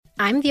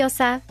I'm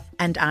Diosa.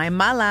 And I'm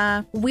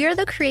Mala. We're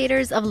the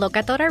creators of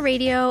Locatora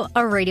Radio, a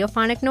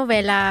radiophonic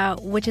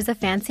novela, which is a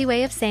fancy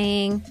way of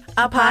saying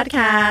a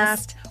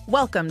podcast.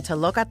 Welcome to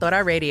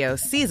Locatora Radio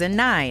Season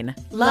 9.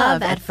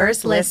 Love at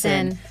First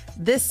Listen.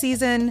 This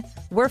season,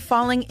 we're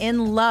falling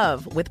in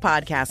love with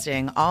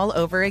podcasting all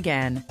over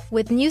again.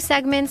 With new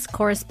segments,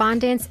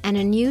 correspondence, and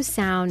a new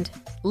sound.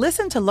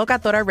 Listen to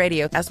Locatora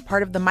Radio as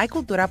part of the My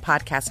Cultura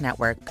Podcast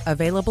Network,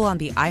 available on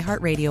the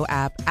iHeartRadio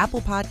app,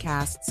 Apple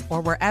Podcasts,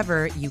 or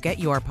wherever you get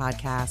your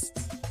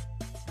podcasts.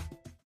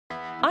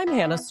 I'm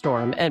Hannah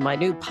Storm, and my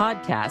new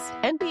podcast,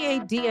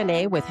 NBA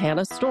DNA with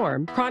Hannah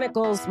Storm,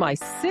 chronicles my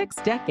 6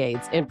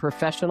 decades in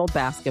professional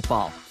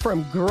basketball.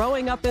 From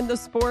growing up in the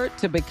sport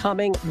to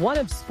becoming one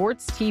of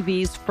sports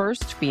TV's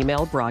first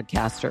female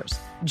broadcasters.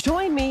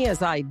 Join me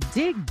as I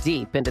dig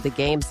deep into the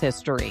game's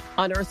history,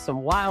 unearth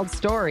some wild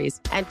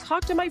stories, and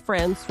talk to my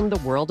friends from the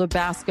world of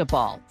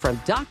basketball, from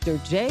Dr.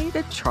 J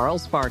to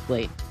Charles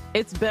Barkley.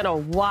 It's been a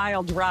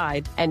wild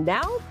ride, and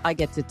now I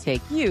get to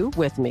take you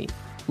with me.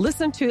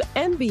 Listen to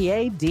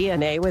NBA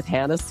DNA with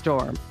Hannah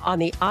Storm on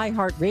the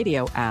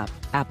iHeartRadio app,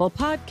 Apple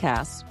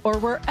Podcasts, or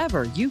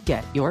wherever you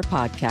get your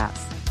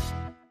podcasts.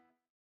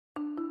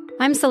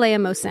 I'm Saleha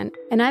Mohsen,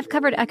 and I've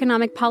covered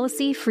economic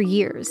policy for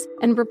years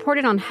and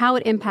reported on how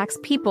it impacts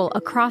people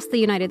across the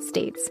United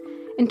States.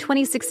 In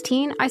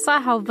 2016, I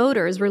saw how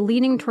voters were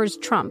leaning towards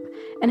Trump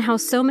and how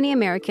so many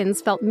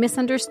Americans felt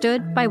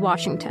misunderstood by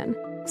Washington.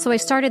 So I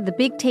started The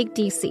Big Take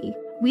DC.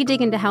 We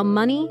dig into how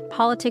money,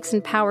 politics,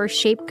 and power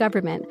shape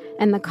government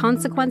and the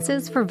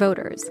consequences for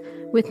voters.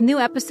 With new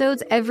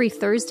episodes every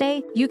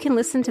Thursday, you can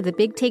listen to The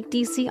Big Take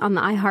DC on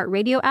the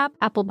iHeartRadio app,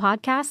 Apple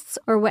Podcasts,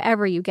 or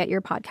wherever you get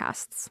your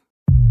podcasts.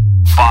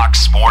 Fox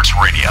Sports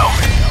Radio.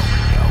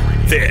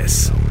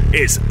 This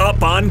is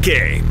Up on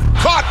Game.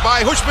 Caught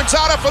by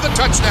Hushmanzada for the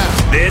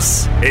touchdown.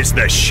 This is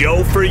the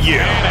show for you.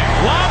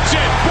 Lobs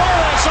it.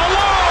 Boris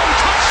alone.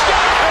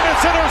 Touchdown. And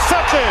it's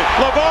intercepted.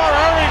 LeVar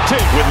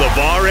Arrington. With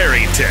LeVar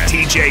Arrington,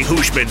 TJ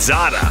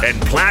Hushmanzada,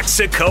 and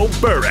Plaxico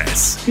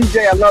Burress.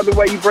 TJ, I love the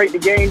way you break the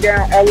game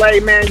down.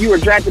 LA, man, you were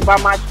drafted by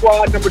my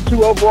squad, number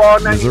 2 overall,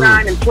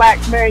 99. And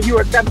Plax, man, you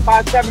were a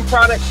 757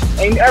 product.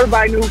 And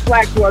everybody knew who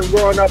Plax was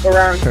growing up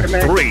around here,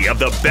 man. 3 of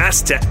the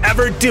best to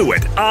ever do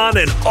it on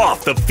and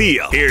off the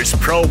field. Here's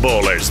Pro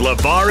Bowlers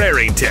LeVar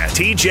Arrington,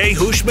 TJ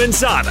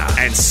Hushmanzada,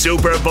 and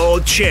Super Bowl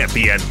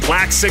champion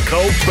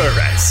Plaxico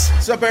Burress.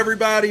 What's up,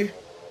 everybody?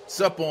 It's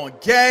Up on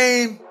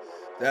Game.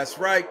 That's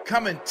right,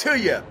 coming to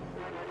you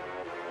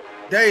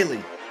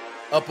daily,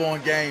 Up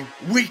on Game,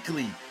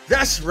 weekly.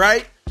 That's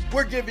right.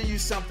 We're giving you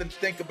something to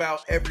think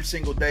about every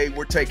single day.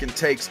 We're taking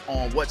takes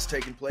on what's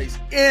taking place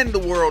in the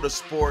world of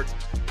sports.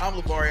 I'm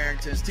LeVar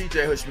Arrington's,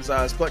 TJ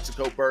Hushmanzada's,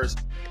 Plaxico Burress,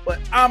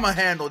 but I'm going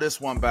to handle this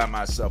one by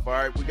myself, all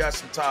right? We got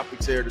some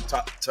topics here to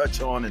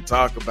touch on and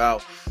talk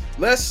about.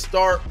 Let's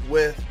start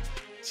with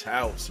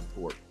child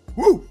support.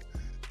 Woo!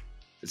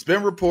 It's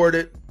been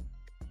reported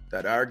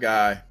that our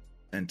guy,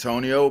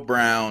 Antonio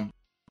Brown,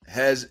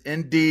 has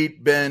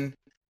indeed been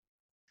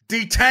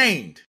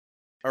detained,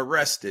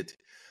 arrested,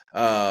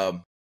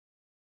 for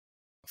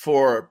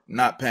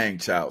not paying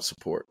child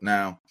support.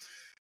 Now,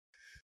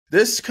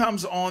 this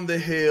comes on the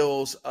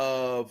heels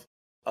of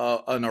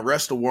an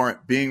arrest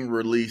warrant being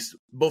released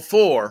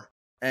before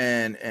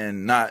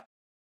and not,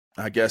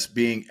 I guess,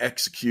 being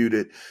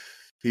executed.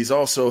 He's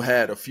also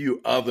had a few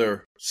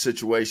other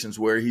situations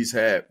where he's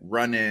had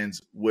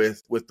run-ins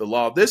with the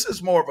law. This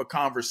is more of a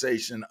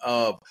conversation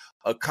of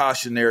a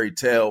cautionary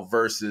tale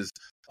versus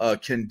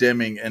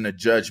condemning and a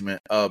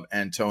judgment of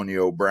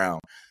Antonio Brown.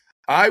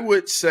 I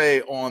would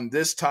say on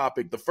this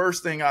topic, the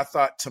first thing I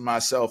thought to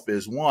myself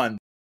is, one,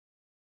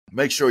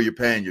 make sure you're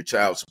paying your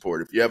child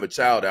support. If you have a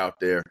child out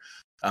there,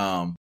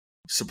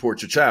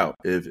 support your child.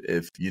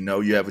 If you know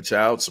you have a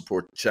child,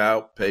 support the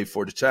child, pay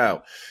for the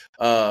child.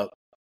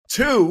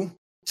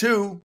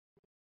 Two,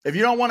 if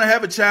you don't want to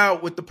have a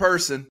child with the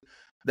person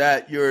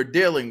that you're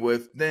dealing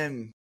with,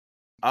 then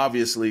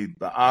obviously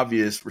the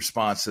obvious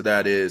response to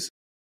that is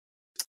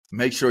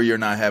make sure you're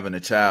not having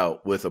a child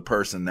with a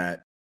person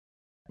that,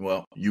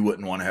 well, you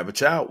wouldn't want to have a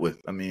child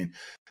with. I mean,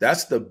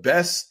 that's the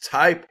best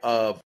type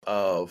of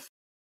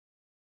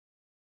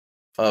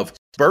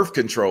birth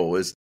control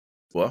is,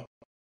 well,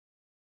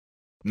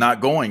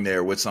 not going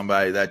there with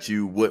somebody that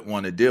you wouldn't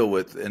want to deal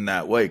with in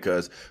that way.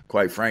 Because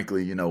quite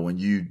frankly, when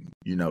you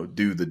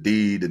do the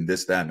deed and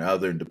this, that, and the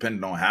other, and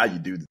depending on how you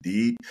do the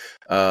deed,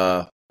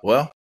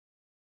 well,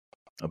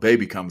 a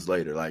baby comes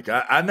later. Like,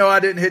 I know I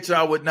didn't hit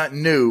y'all with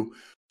nothing new,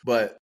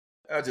 but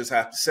I just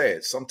have to say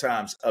it.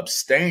 Sometimes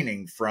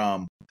abstaining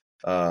from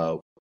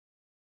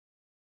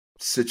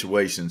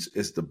situations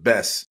is the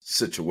best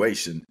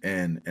situation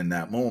in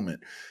that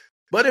moment.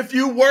 But if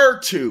you were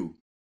to,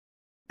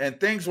 and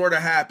things were to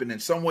happen in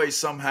some way,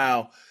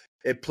 somehow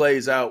it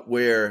plays out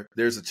where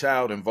there's a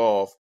child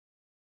involved,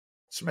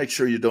 just make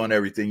sure you're doing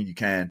everything you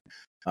can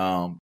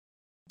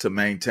to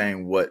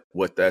maintain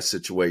what that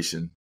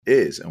situation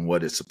is and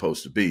what it's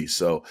supposed to be.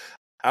 So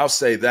I'll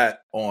say that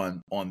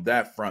on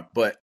that front.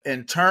 But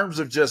in terms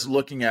of just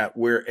looking at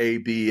where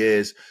AB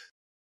is,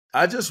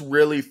 I just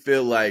really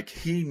feel like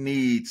he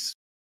needs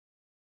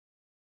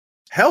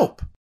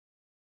help.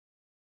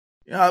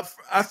 You know,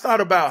 I thought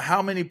about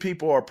how many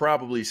people are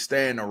probably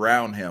staying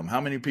around him,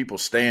 how many people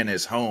stay in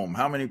his home,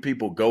 how many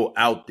people go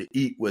out to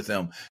eat with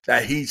him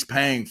that he's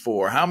paying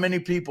for, how many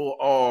people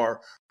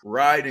are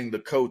riding the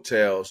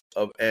coattails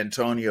of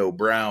Antonio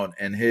Brown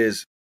and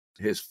his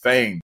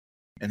fame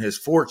and his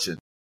fortune.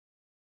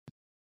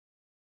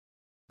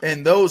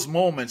 In those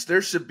moments,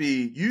 you should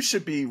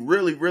be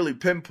really, really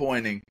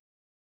pinpointing,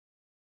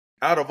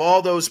 out of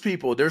all those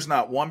people, there's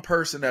not one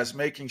person that's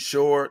making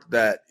sure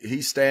that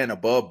he's staying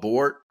above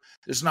board.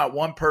 There's not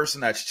one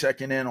person that's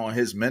checking in on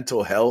his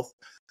mental health.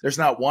 There's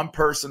not one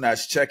person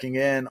that's checking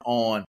in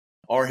on,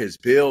 are his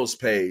bills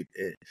paid?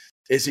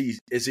 Is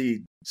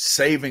he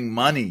saving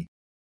money?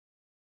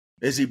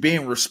 Is he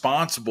being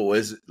responsible?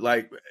 Is it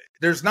like,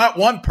 there's not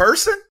one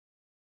person?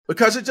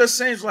 Because it just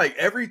seems like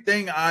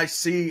everything I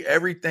see,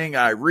 everything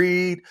I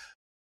read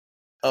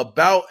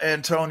about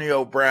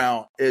Antonio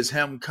Brown is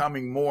him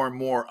coming more and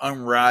more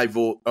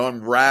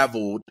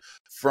unraveled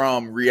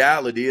from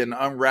reality and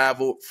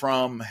unraveled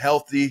from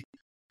healthy,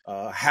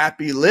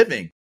 happy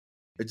living.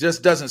 It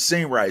just doesn't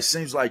seem right. It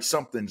seems like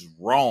something's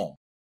wrong.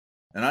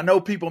 And I know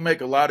people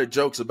make a lot of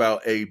jokes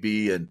about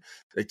AB, and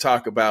they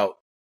talk about,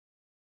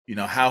 you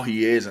know, how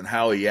he is and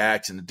how he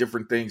acts and the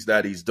different things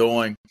that he's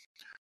doing.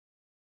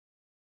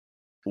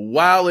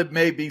 While it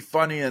may be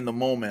funny in the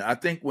moment, I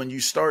think when you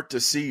start to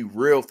see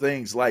real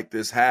things like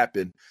this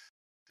happen,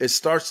 it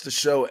starts to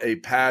show a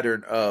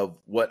pattern of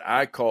what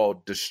I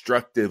call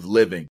destructive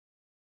living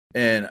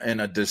and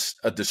a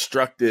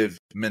destructive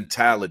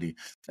mentality.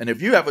 And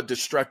if you have a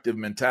destructive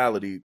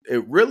mentality,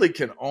 it really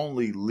can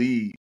only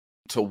lead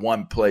to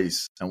one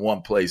place and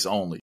one place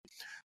only.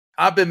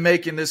 I've been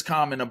making this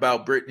comment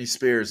about Britney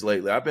Spears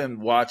lately. I've been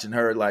watching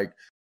her like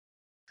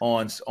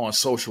on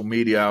social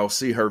media. I'll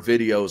see her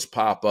videos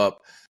pop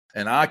up.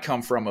 And I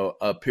come from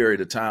a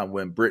period of time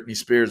when Britney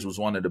Spears was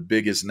one of the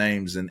biggest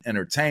names in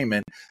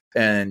entertainment.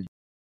 And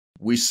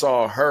we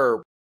saw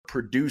her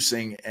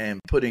producing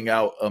and putting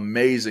out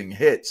amazing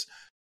hits.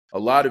 A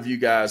lot of you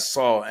guys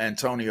saw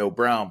Antonio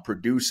Brown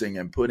producing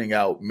and putting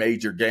out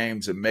major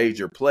games and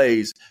major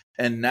plays.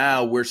 And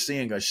now we're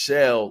seeing a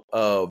shell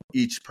of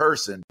each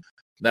person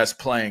that's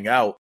playing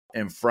out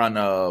in front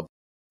of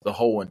the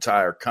whole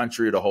entire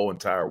country, the whole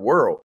entire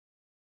world.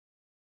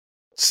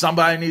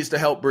 Somebody needs to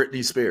help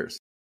Britney Spears.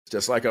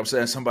 Just like I'm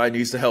saying, somebody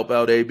needs to help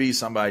out AB.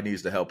 Somebody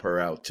needs to help her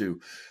out too.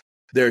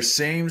 There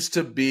seems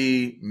to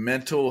be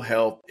mental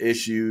health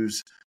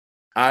issues.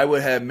 I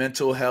would have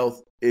mental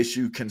health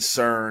issue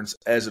concerns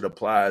as it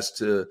applies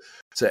to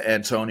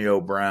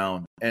Antonio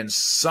Brown. And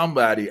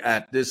somebody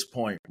at this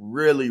point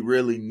really,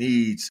 really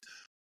needs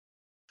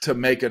to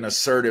make an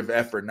assertive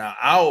effort. Now,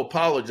 I'll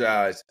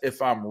apologize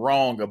if I'm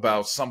wrong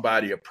about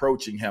somebody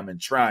approaching him and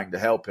trying to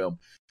help him.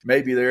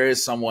 Maybe there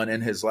is someone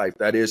in his life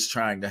that is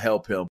trying to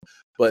help him.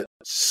 But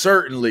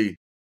certainly,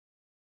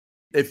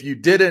 if you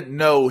didn't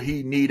know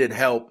he needed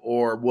help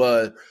or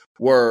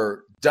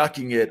were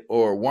ducking it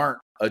or weren't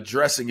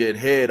addressing it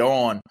head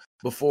on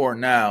before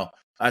now,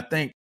 I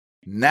think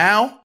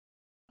now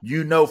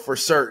you know for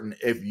certain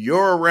if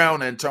you're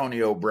around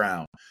Antonio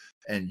Brown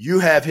and you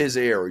have his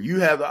ear, or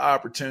you have the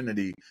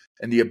opportunity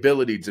and the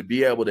ability to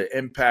be able to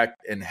impact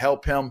and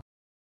help him,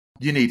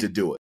 you need to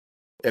do it.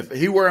 If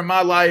he were in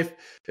my life,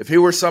 if he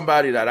were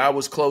somebody that I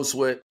was close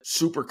with,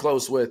 super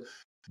close with,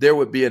 there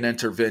would be an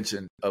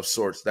intervention of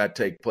sorts that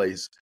take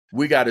place.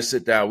 We got to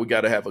sit down. We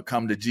got to have a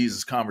come to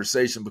Jesus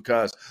conversation,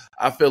 because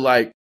I feel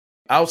like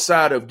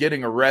outside of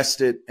getting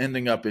arrested,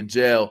 ending up in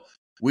jail,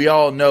 we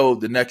all know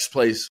the next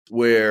place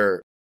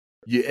where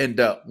you end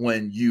up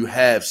when you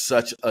have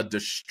such a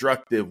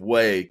destructive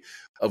way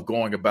of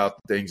going about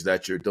the things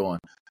that you're doing.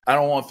 I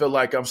don't want to feel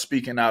like I'm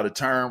speaking out of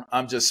term.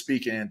 I'm just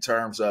speaking in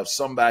terms of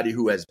somebody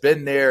who has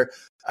been there.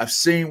 I've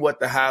seen what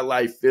the high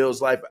life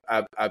feels like.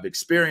 I've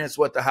experienced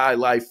what the high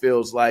life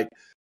feels like.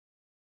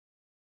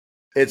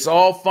 It's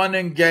all fun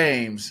and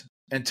games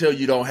until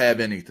you don't have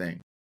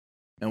anything.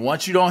 And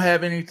once you don't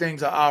have anything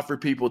to offer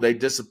people, they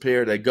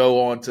disappear. They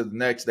go on to the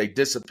next. They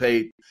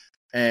dissipate,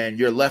 and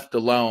you're left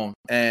alone.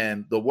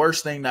 And the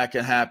worst thing that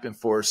can happen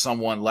for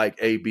someone like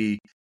AB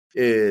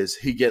is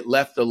he get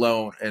left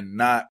alone and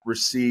not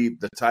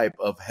receive the type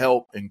of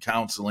help and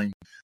counseling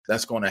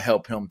that's going to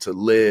help him to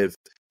live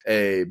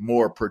a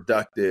more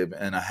productive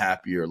and a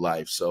happier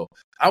life. So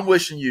I'm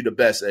wishing you the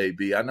best,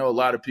 AB. I know a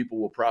lot of people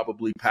will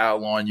probably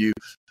pile on you.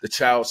 The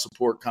child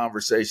support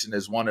conversation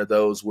is one of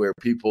those where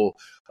people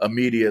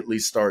immediately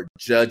start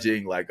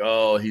judging, like,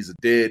 oh, he's a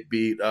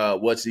deadbeat.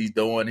 What's he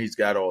doing? He's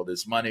got all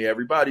this money.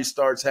 Everybody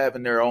starts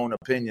having their own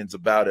opinions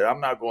about it.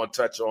 I'm not going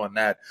to touch on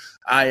that.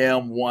 I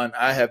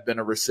have been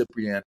a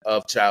recipient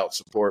of child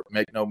support.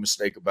 Make no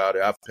mistake about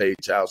it. I've paid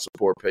child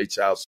support.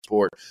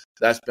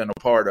 That's been a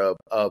part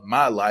of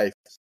my life.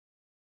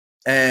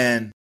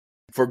 And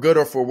for good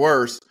or for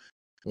worse,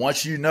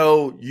 once you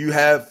know you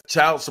have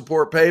child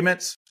support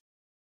payments,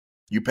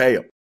 you pay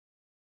them.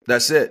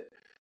 That's it.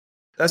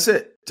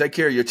 Take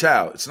care of your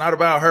child. It's not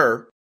about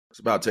her. It's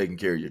about taking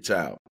care of your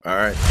child. All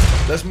right.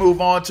 Let's move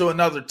on to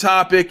another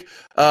topic.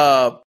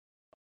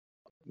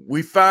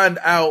 We find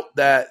out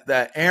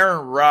that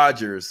Aaron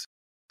Rodgers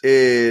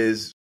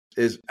is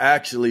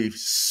actually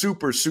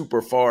super,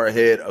 super far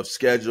ahead of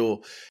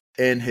schedule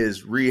in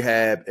his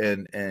rehab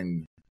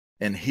and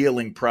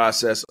healing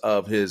process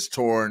of his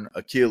torn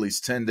Achilles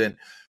tendon.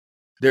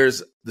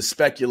 There's the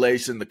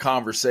speculation, the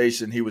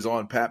conversation. He was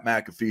on Pat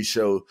McAfee's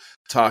show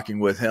talking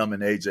with him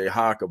and AJ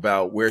Hawk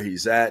about where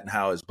he's at and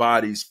how his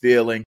body's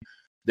feeling.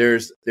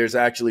 There's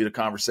actually the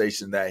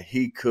conversation that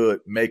he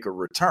could make a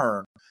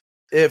return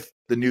if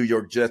the New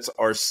York Jets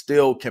are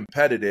still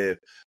competitive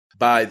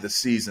by the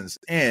season's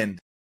end.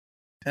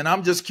 And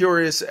I'm just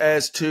curious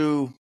as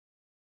to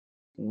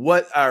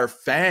what our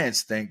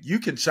fans think. You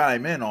can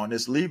chime in on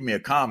this. Leave me a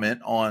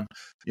comment on,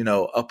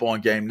 Up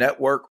On Game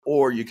Network,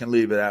 or you can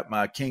leave it at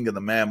my King of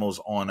the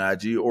Mammals on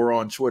IG or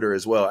on Twitter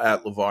as well,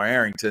 at LeVar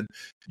Arrington.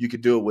 You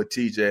can do it with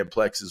TJ and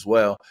Plex as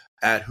well,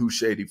 at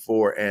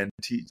Hoosh84 and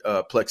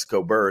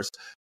Plexico Burris,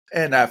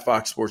 and at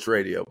Fox Sports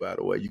Radio, by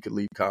the way. You can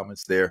leave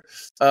comments there.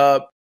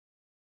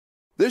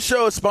 This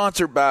show is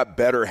sponsored by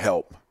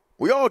BetterHelp.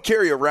 We all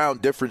carry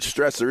around different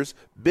stressors,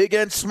 big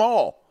and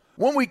small.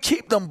 When we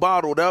keep them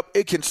bottled up,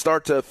 it can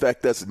start to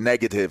affect us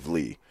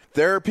negatively.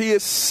 Therapy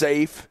is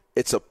safe.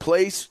 It's a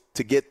place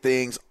to get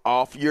things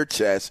off your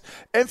chest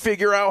and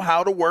figure out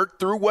how to work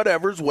through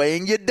whatever's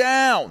weighing you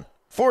down.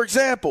 For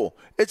example,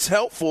 it's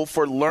helpful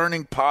for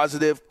learning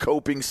positive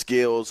coping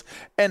skills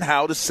and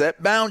how to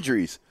set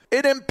boundaries.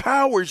 It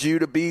empowers you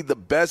to be the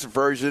best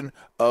version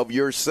of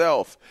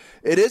yourself.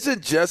 It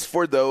isn't just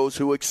for those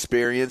who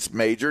experience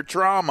major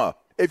trauma.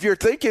 If you're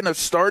thinking of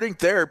starting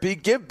therapy,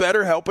 give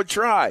BetterHelp a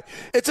try.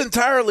 It's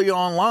entirely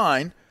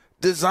online,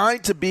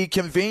 designed to be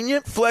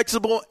convenient,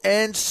 flexible,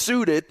 and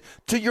suited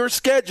to your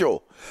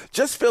schedule.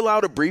 Just fill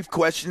out a brief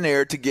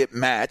questionnaire to get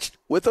matched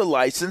with a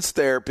licensed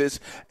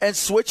therapist and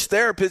switch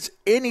therapists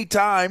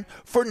anytime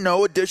for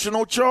no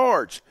additional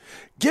charge.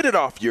 Get it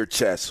off your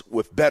chest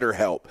with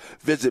BetterHelp.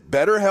 Visit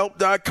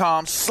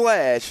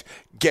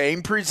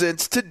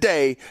BetterHelp.com/GamePresents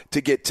today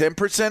to get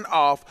 10%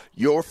 off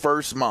your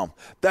first month.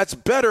 That's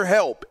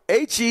BetterHelp,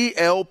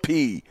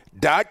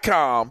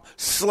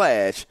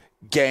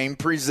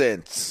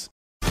 HELP.com/GamePresents.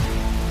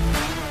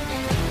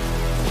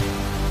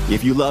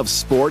 If you love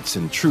sports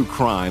and true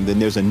crime, then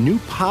there's a new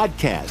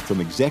podcast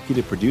from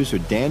executive producer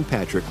Dan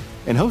Patrick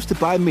and hosted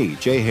by me,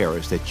 Jay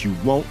Harris, that you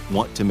won't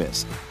want to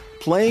miss.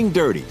 Playing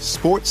Dirty: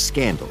 Sports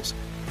Scandals.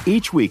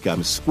 Each week,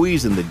 I'm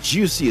squeezing the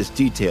juiciest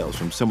details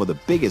from some of the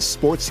biggest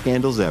sports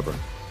scandals ever.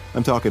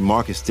 I'm talking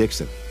Marcus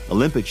Dixon,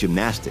 Olympic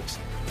gymnastics,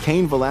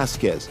 Cain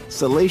Velasquez,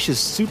 salacious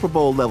Super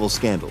Bowl-level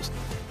scandals.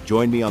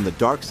 Join me on the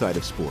dark side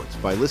of sports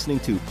by listening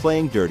to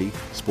Playing Dirty: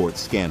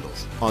 Sports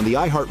Scandals on the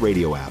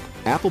iHeartRadio app,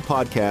 Apple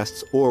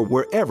Podcasts, or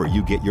wherever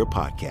you get your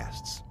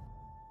podcasts.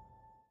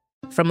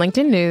 From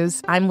LinkedIn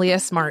News, I'm Leah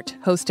Smart,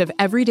 host of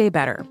Everyday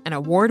Better, an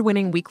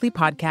award-winning weekly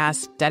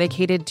podcast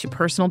dedicated to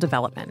personal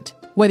development.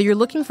 Whether you're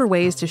looking for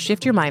ways to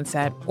shift your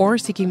mindset or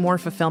seeking more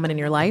fulfillment in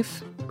your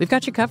life, we've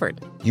got you covered.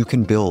 You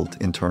can build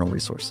internal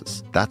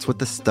resources. That's what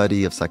the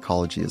study of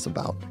psychology is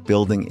about,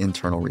 building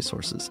internal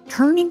resources.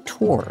 Turning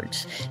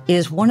towards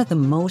is one of the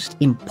most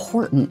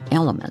important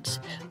elements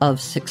of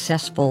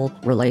successful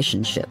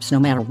relationships, no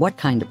matter what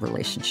kind of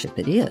relationship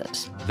it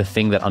is. The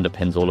thing that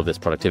underpins all of this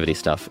productivity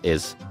stuff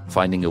is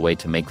finding a way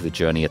to make the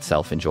journey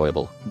itself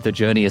enjoyable. The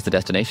journey is the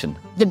destination.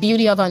 The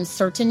beauty of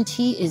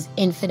uncertainty is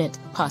infinite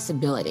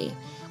possibility.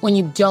 When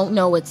you don't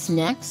know what's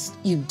next,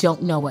 you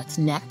don't know what's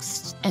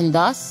next. And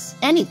thus,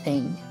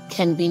 anything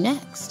can be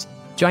next.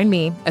 Join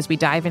me as we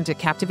dive into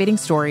captivating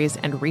stories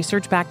and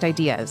research-backed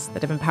ideas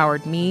that have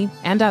empowered me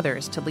and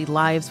others to lead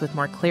lives with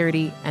more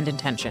clarity and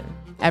intention.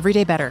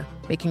 Everyday Better,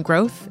 making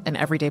growth an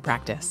everyday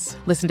practice.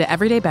 Listen to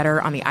Everyday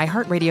Better on the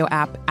iHeartRadio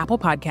app, Apple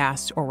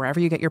Podcasts, or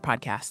wherever you get your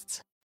podcasts.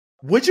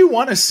 Would you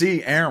want to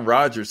see Aaron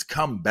Rodgers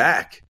come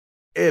back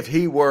if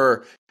he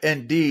were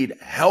indeed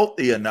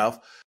healthy enough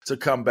to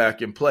come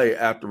back and play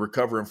after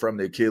recovering from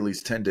the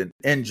Achilles tendon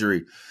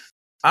injury?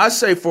 I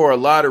say for a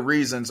lot of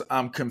reasons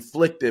I'm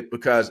conflicted,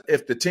 because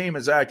if the team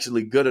is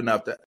actually good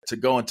enough to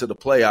go into the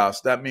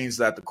playoffs, that means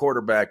that the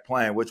quarterback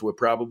playing, which would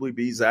probably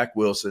be Zach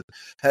Wilson,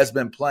 has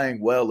been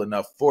playing well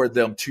enough for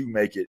them to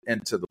make it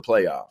into the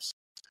playoffs.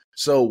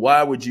 So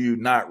why would you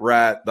not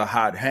ride the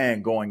hot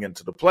hand going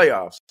into the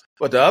playoffs?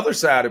 But the other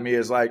side of me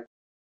is like,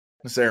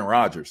 it's Aaron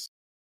Rodgers.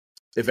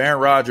 If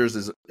Aaron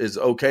Rodgers is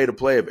okay to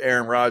play, if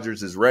Aaron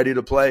Rodgers is ready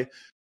to play,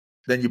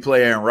 then you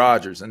play Aaron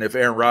Rodgers. And if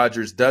Aaron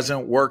Rodgers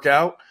doesn't work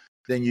out,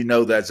 then you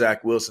know that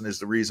Zach Wilson is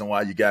the reason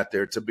why you got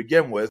there to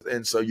begin with.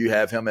 And so you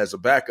have him as a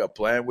backup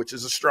plan, which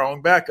is a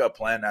strong backup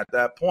plan at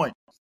that point.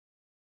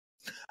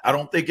 I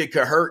don't think it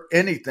could hurt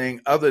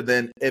anything other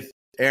than if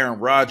Aaron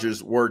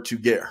Rodgers were to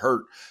get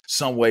hurt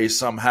some way,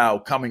 somehow,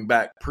 coming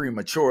back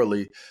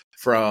prematurely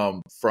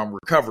from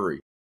recovery.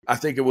 I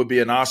think it would be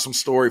an awesome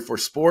story for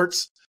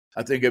sports.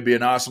 I think it'd be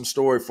an awesome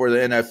story for the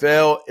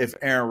NFL if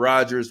Aaron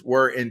Rodgers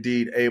were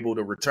indeed able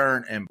to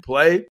return and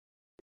play.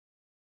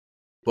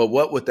 But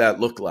what would that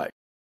look like?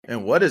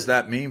 And what does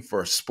that mean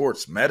for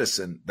sports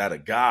medicine that a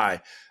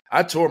guy –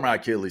 I tore my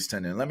Achilles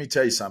tendon. Let me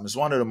tell you something. It's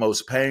one of the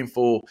most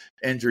painful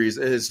injuries.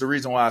 It's the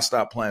reason why I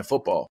stopped playing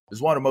football. It's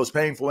one of the most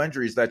painful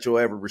injuries that you'll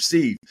ever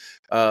receive.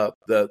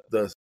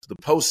 The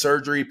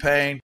post-surgery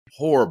pain,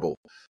 horrible.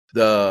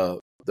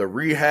 The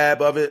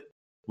rehab of it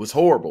was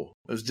horrible.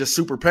 It was just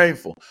super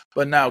painful.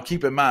 But now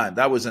keep in mind,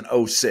 that was in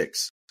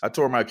 2006. I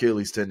tore my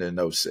Achilles tendon in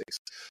 2006.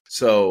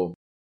 So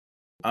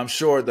I'm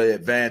sure the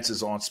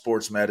advances on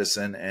sports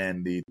medicine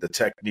and the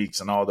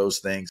techniques and all those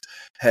things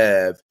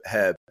have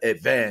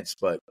advanced,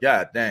 but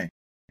god dang,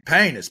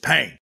 pain is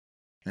pain.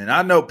 And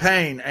I know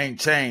pain ain't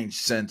changed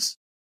since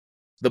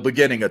the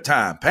beginning of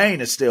time. Pain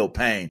is still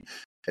pain,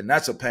 and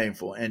that's a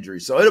painful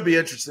injury. So it'll be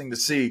interesting to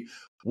see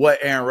what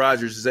Aaron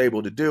Rodgers is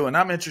able to do, and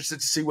I'm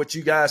interested to see what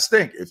you guys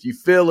think. If you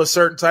feel a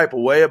certain type of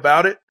way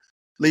about it,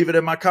 leave it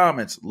in my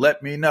comments.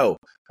 Let me know.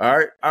 All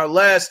right, our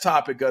last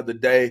topic of the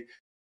day,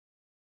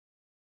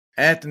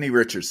 Anthony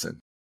Richardson.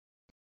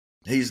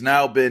 He's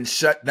now been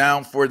shut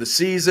down for the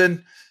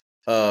season.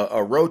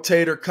 A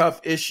rotator cuff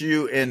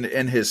issue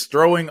in his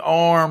throwing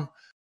arm.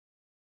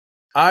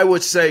 I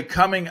would say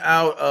coming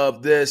out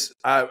of this,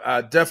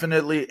 I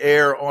definitely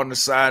err on the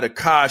side of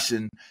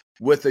caution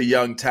with a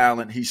young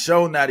talent. He's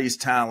shown that he's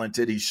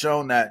talented. He's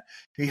shown that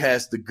he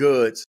has the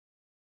goods.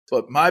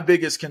 But my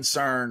biggest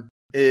concern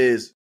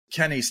is,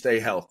 can he stay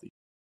healthy?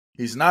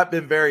 He's not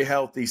been very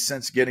healthy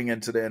since getting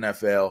into the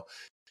NFL.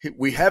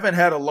 We haven't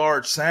had a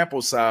large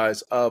sample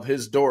size of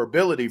his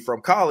durability from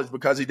college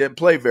because he didn't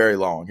play very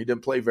long. He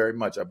didn't play very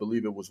much. I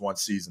believe it was one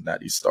season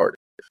that he started.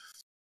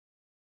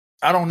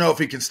 I don't know if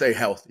he can stay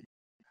healthy.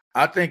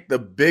 I think the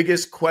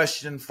biggest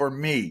question for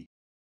me,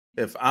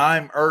 if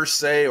I'm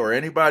Irsay or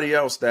anybody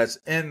else that's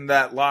in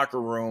that locker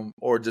room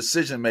or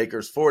decision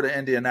makers for the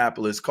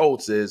Indianapolis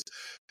Colts, is,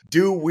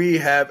 do we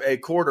have a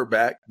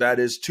quarterback that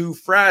is too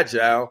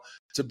fragile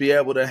to be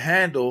able to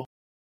handle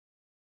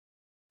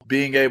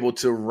being able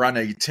to run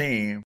a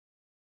team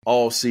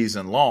all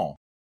season long?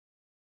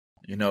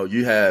 You know,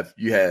 you have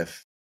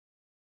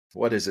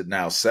what is it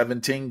now,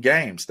 17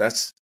 games.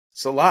 That's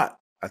a lot.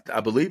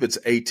 I believe it's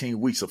 18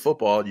 weeks of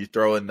football. You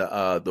throw in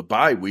the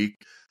bye week.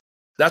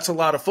 That's a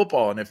lot of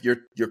football. And if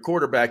your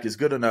quarterback is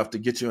good enough to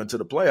get you into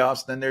the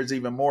playoffs, then there's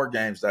even more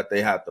games that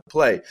they have to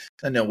play.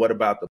 And then what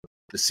about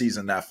the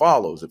season that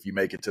follows? If you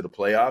make it to the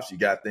playoffs, you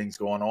got things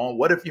going on.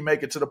 What if you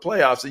make it to the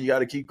playoffs and you got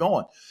to keep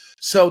going?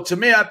 So to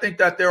me, I think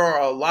that there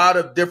are a lot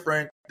of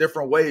different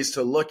ways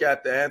to look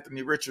at the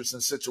Anthony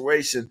Richardson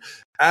situation.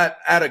 At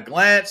a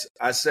glance,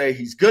 I say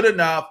he's good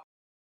enough,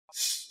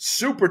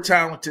 super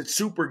talented,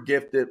 super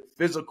gifted,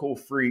 physical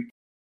freak.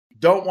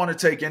 Don't want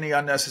to take any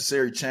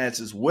unnecessary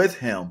chances with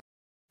him.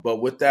 But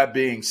with that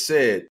being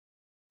said,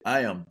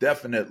 I am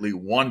definitely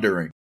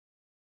wondering,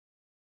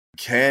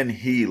 can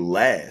he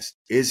last?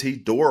 Is he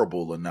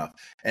durable enough?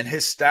 And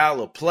his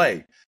style of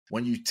play,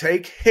 when you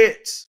take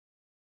hits,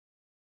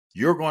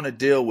 you're going to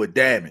deal with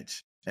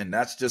damage. And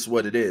that's just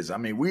what it is. I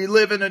mean, we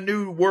live in a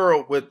new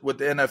world with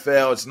the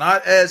NFL. It's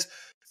not as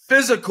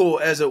physical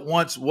as it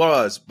once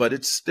was, but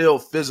it's still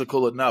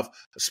physical enough,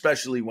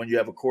 especially when you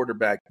have a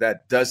quarterback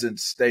that doesn't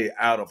stay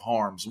out of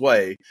harm's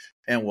way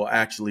and will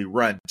actually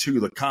run to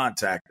the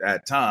contact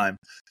at time.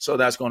 So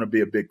that's going to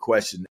be a big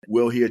question.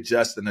 Will he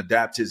adjust and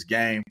adapt his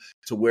game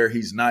to where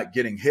he's not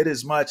getting hit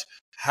as much?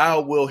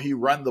 How will he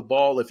run the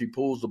ball if he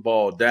pulls the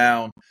ball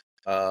down?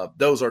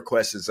 Those are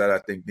questions that I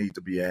think need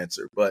to be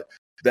answered, but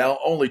the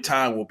only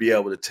time we'll be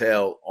able to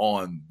tell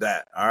on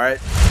that. All right.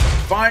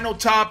 Final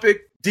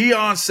topic.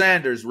 Deion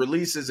Sanders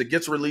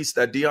gets released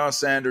that Deion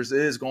Sanders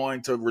is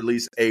going to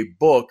release a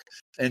book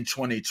in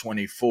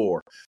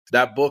 2024.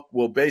 That book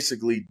will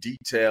basically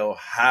detail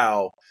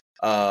how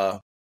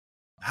to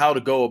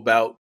go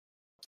about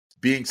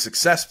being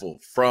successful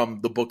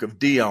from the book of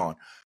Deion.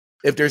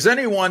 If there's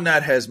anyone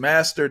that has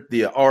mastered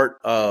the art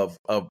of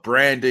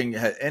branding,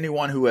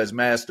 anyone who has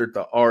mastered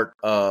the art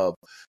of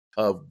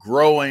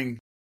growing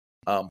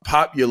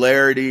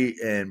popularity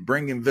and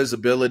bringing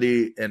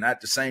visibility, and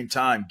at the same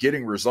time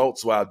getting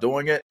results while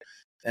doing it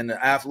in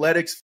the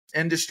athletics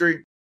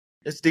industry,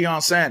 it's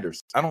Deion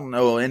Sanders. I don't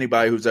know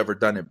anybody who's ever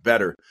done it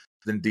better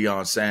than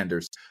Deion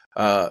Sanders.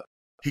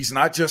 He's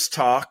not just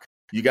talk.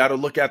 You got to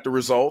look at the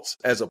results.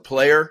 As a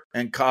player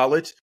in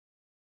college,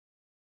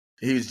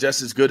 he's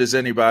just as good as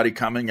anybody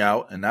coming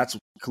out, and that's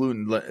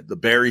including the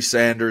Barry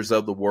Sanders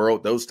of the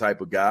world, those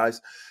type of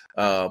guys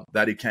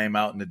that he came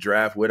out in the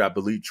draft with. I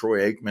believe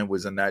Troy Aikman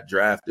was in that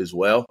draft as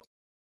well.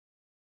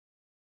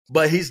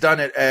 But he's done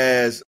it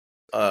as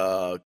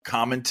a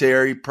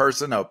commentary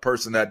person, a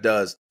person that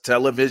does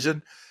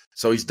television.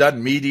 So he's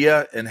done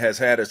media and has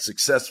had a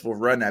successful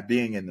run at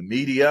being in the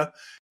media.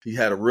 He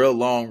had a real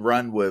long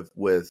run with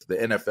the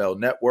NFL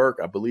Network.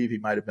 I believe he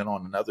might have been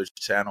on another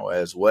channel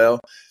as well.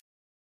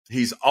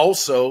 He's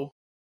also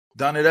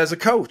done it as a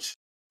coach.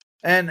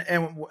 And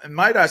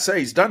might I say,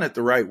 he's done it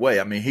the right way.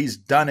 I mean, he's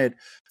done it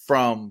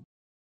from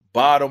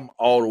bottom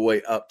all the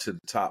way up to the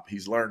top.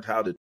 He's learned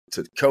how to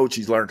coach.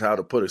 He's learned how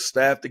to put a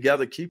staff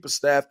together, keep a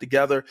staff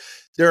together.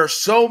 There are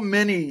so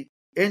many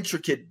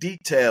intricate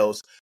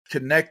details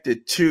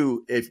connected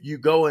to, if you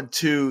go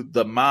into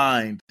the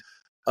mind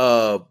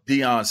of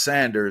Deion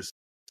Sanders,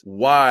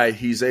 why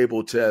he's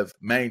able to have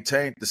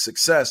maintained the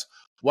success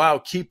while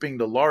keeping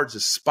the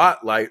largest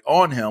spotlight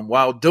on him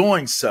while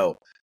doing so.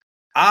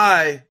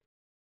 I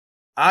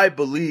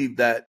believe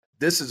that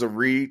this is a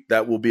read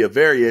that will be a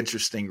very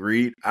interesting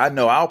read. I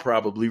know I'll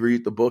probably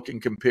read the book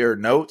and compare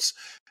notes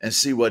and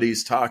see what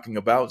he's talking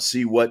about,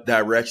 see what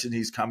direction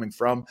he's coming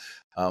from,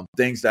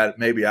 things that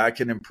maybe I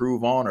can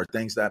improve on or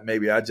things that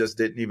maybe I just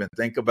didn't even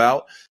think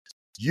about.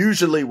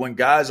 Usually when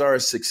guys are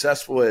as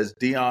successful as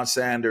Deion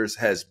Sanders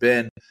has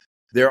been,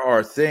 there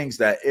are things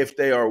that if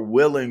they are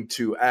willing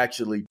to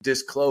actually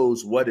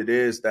disclose what it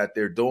is that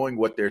they're doing,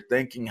 what they're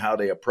thinking, how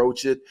they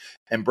approach it,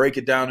 and break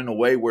it down in a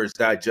way where it's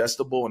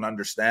digestible and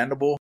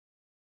understandable,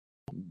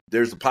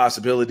 there's a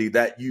possibility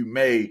that you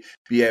may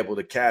be able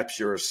to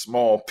capture a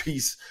small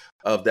piece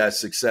of that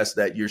success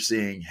that you're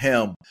seeing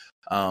him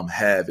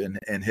have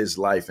in his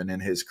life and in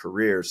his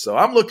career. So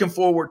I'm looking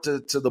forward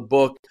to the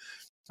book.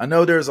 I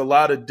know there's a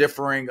lot of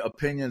differing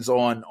opinions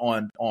on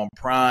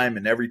Prime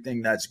and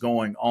everything that's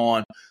going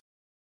on.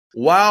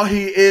 While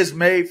he is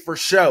made for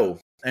show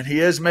and he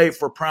is made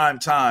for prime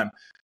time,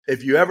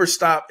 if you ever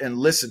stop and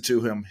listen to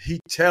him, he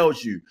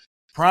tells you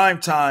prime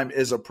time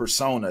is a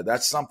persona.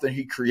 That's something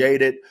he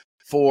created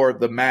for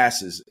the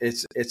masses.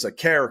 It's a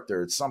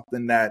character. It's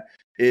something that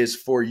is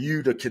for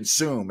you to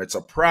consume. It's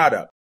a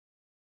product.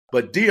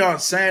 But Deion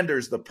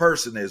Sanders, the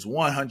person, is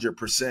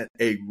 100%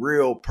 a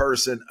real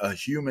person, a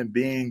human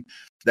being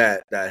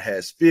that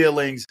has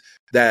feelings,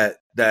 that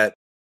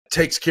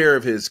takes care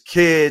of his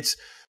kids,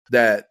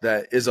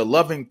 that is a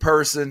loving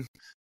person,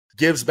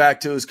 gives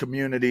back to his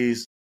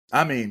communities.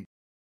 I mean,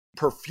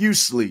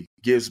 profusely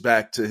gives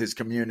back to his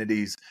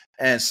communities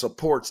and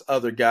supports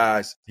other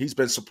guys. He's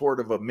been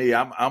supportive of me.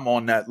 I'm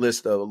on that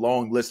list, a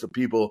long list of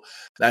people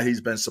that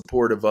he's been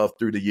supportive of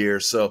through the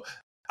years. So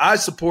I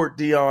support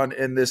Deion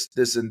in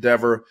this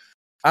endeavor.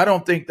 I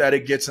don't think that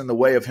it gets in the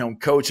way of him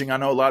coaching. I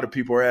know a lot of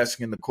people are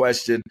asking the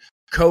question,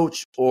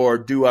 coach or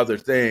do other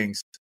things.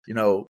 You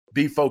know,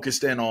 be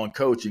focused in on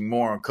coaching,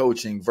 more on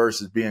coaching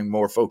versus being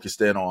more focused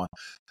in on,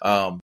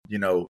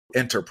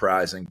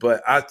 enterprising.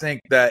 But I think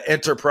that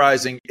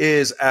enterprising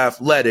is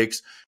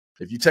athletics.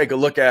 If you take a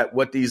look at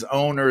what these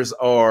owners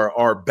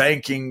are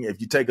banking, if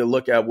you take a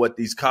look at what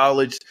these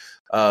college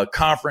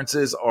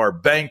conferences are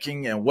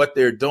banking and what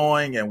they're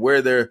doing and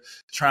where they're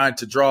trying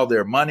to draw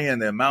their money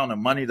and the amount of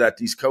money that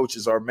these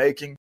coaches are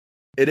making,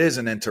 it is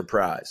an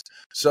enterprise.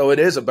 So it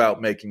is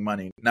about making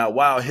money. Now,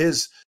 while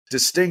his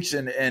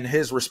distinction and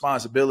his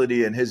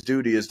responsibility and his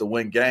duty is to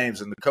win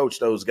games and to coach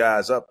those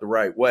guys up the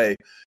right way,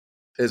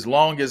 as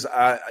long as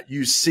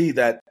you see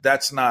that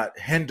that's not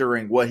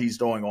hindering what he's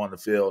doing on the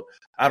field,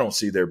 I don't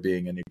see there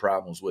being any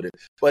problems with it.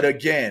 But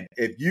again,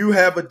 if you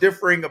have a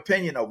differing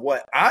opinion of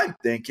what I'm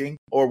thinking,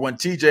 or when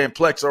TJ and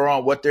Plex are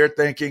on what they're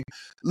thinking,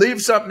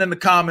 leave something in the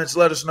comments.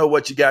 Let us know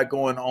what you got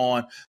going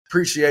on.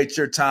 Appreciate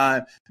your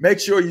time. Make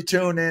sure you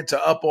tune in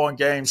to Up On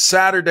Game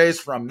Saturdays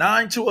from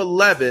 9 to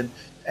 11.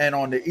 And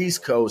on the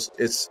East Coast,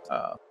 it's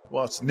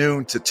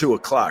noon to 2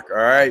 o'clock. All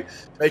right.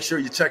 Make sure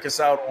you check us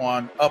out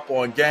on Up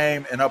On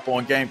Game and Up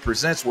On Game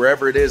Presents,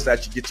 wherever it is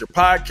that you get your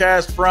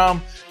podcast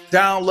from.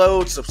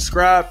 Download,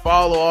 subscribe,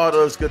 follow, all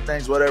those good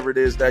things, whatever it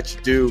is that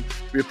you do.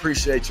 We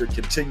appreciate your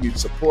continued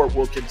support.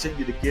 We'll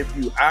continue to give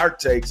you our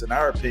takes and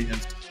our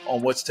opinions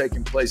on what's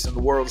taking place in the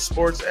world of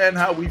sports and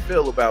how we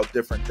feel about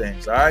different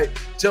things. All right.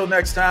 Till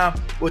next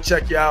time, we'll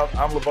check you out.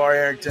 I'm LeVar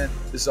Arrington.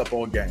 This is Up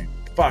On Game,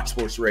 Fox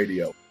Sports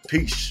Radio.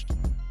 Peace.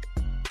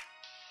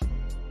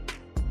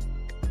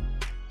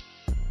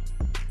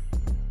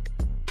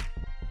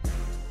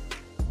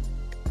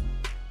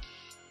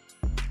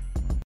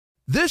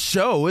 This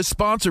show is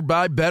sponsored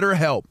by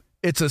BetterHelp.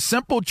 It's a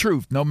simple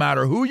truth. No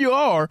matter who you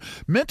are,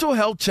 mental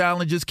health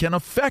challenges can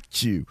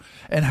affect you,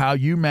 and how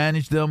you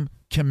manage them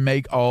can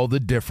make all the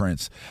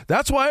difference.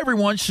 That's why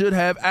everyone should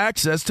have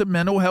access to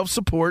mental health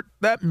support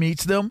that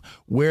meets them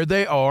where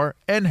they are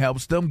and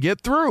helps them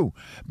get through.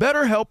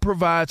 BetterHelp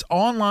provides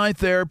online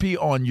therapy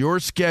on your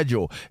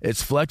schedule.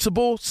 It's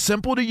flexible,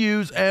 simple to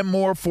use, and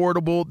more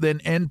affordable than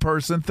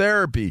in-person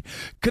therapy.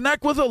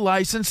 Connect with a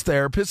licensed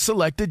therapist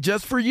selected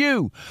just for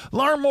you.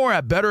 Learn more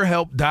at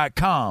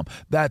BetterHelp.com.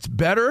 That's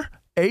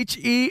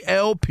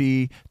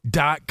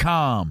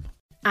BetterHelp.com.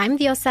 I'm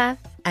Diosa.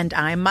 And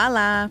I'm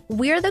Mala.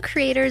 We're the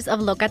creators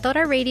of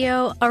Locatora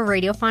Radio, a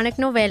radiophonic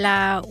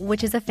novela,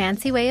 which is a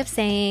fancy way of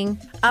saying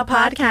a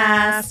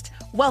podcast.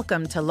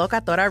 Welcome to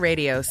Locatora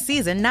Radio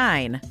Season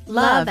 9.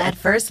 Love at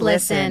First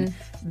Listen.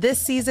 This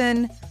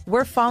season,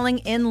 we're falling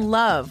in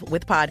love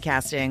with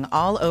podcasting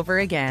all over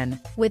again.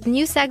 With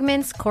new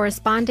segments,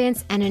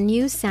 correspondence, and a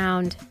new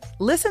sound.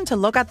 Listen to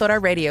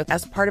Locatora Radio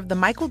as part of the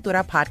Michael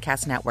Dura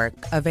Podcast Network,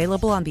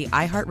 available on the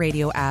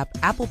iHeartRadio app,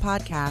 Apple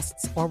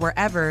Podcasts, or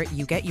wherever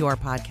you get your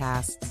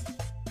podcasts.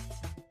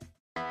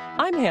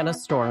 I'm Hannah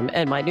Storm,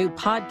 and my new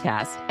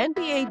podcast,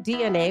 NBA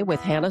DNA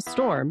with Hannah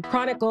Storm,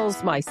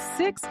 chronicles my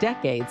 6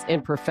 decades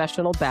in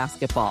professional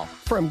basketball.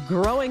 From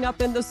growing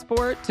up in the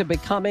sport to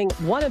becoming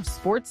one of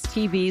sports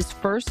TV's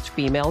first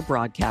female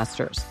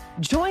broadcasters.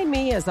 Join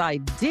me as I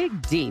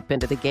dig deep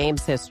into the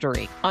game's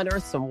history,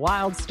 unearth some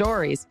wild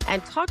stories,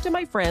 and talk to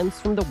my friends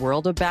from the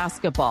world of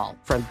basketball,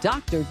 from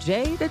Dr.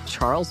 J to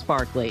Charles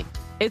Barkley.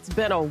 It's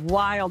been a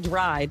wild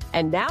ride,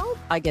 and now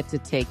I get to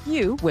take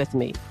you with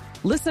me.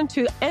 Listen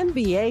to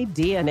NBA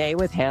DNA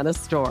with Hannah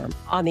Storm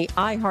on the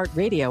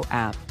iHeartRadio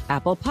app,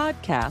 Apple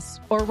Podcasts,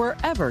 or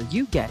wherever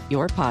you get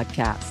your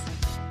podcasts.